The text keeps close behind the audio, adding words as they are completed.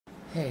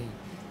Hey,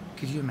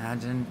 could you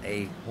imagine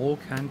a whole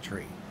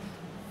country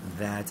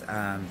that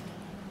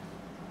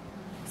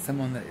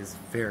someone that is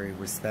very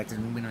respected,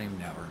 and we don't even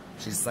know her.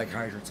 She's a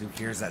psychiatrist who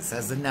cares, that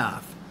says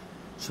enough.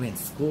 She went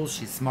to school,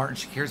 she's smart, and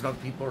she cares about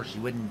the people, or she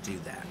wouldn't do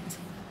that.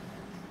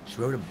 She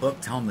wrote a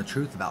book telling the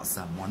truth about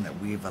someone that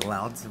we've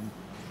allowed to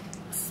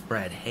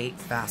spread hate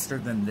faster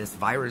than this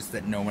virus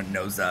that no one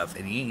knows of,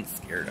 and he ain't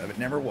scared of it,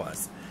 never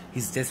was.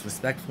 He's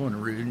disrespectful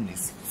and rude, and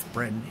he's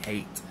spreading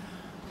hate.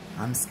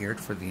 I'm scared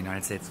for the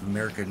United States of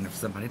America, and if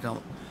somebody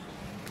don't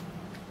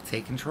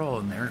take control,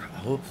 and they're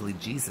hopefully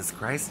Jesus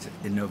Christ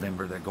in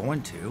November they're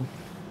going to,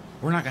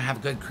 we're not going to have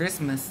a good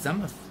Christmas.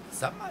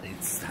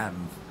 Somebody's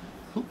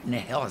who in the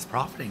hell is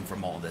profiting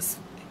from all this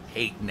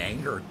hate and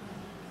anger,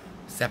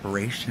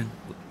 separation,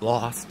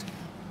 lost,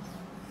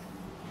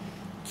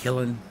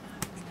 killing?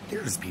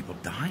 There's people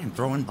dying,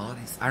 throwing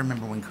bodies. I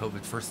remember when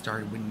COVID first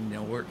started, when you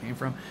know where it came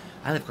from.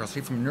 I live across the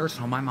street from a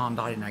nursing home. My mom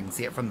died, and I can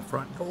see it from the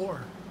front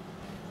door.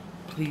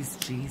 Please,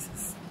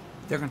 Jesus.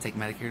 They're going to take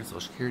Medicare and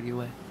Social Security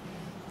away.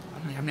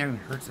 I've never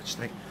even heard such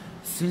thing.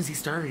 As soon as he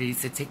started, he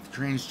said, take the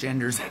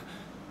transgenders.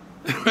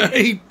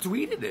 He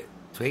tweeted it.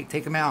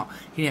 Take them out.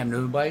 He didn't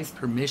have nobody's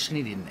permission.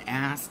 He didn't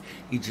ask.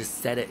 He just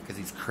said it because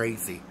he's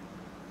crazy.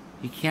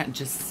 You can't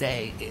just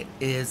say it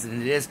is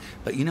and it is.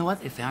 But you know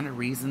what? They found a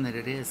reason that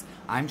it is.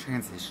 I'm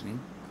transitioning.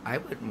 I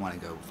wouldn't want to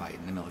go fight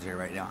in the military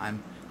right now.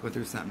 I'm going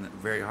through something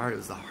very hard. It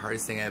was the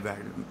hardest thing I ever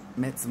had to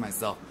admit to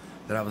myself,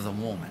 that I was a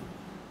woman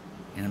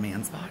in a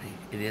man's body.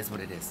 It is what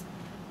it is.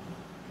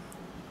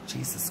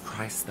 Jesus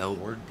Christ, though,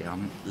 we're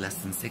down less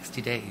than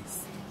 60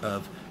 days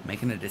of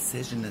making a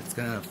decision that's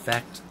going to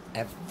affect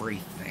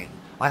everything.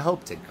 I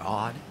hope to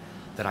God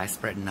that I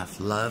spread enough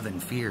love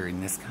and fear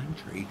in this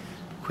country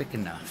quick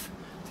enough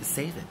to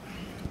save it.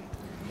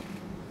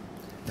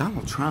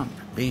 Donald Trump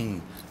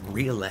being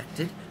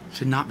re-elected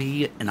should not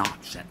be an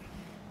option.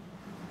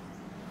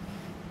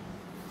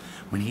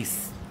 When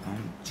he's,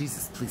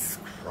 Jesus, please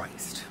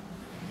Christ.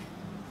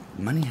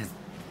 Money has,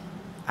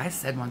 I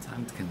said one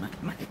time,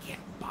 money can't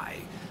buy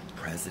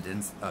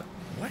presidents.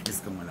 What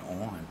is going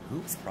on?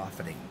 Who is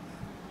profiting?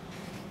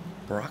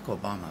 Barack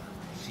Obama.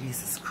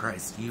 Jesus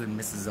Christ, you and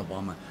Mrs.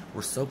 Obama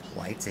were so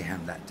polite to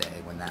him that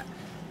day when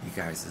you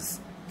guys just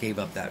gave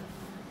up that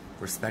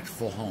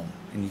respectful home.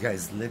 And you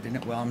guys lived in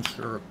it well, I'm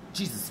sure.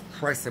 Jesus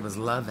Christ, there was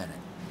love in it.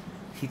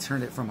 He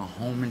turned it from a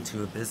home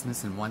into a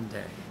business in one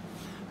day.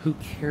 Who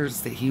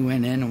cares that he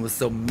went in and was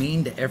so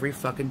mean to every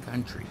fucking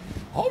country?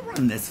 I'll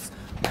run this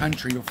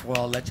country before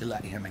I'll let you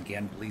let him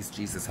again. Please,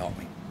 Jesus, help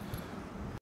me.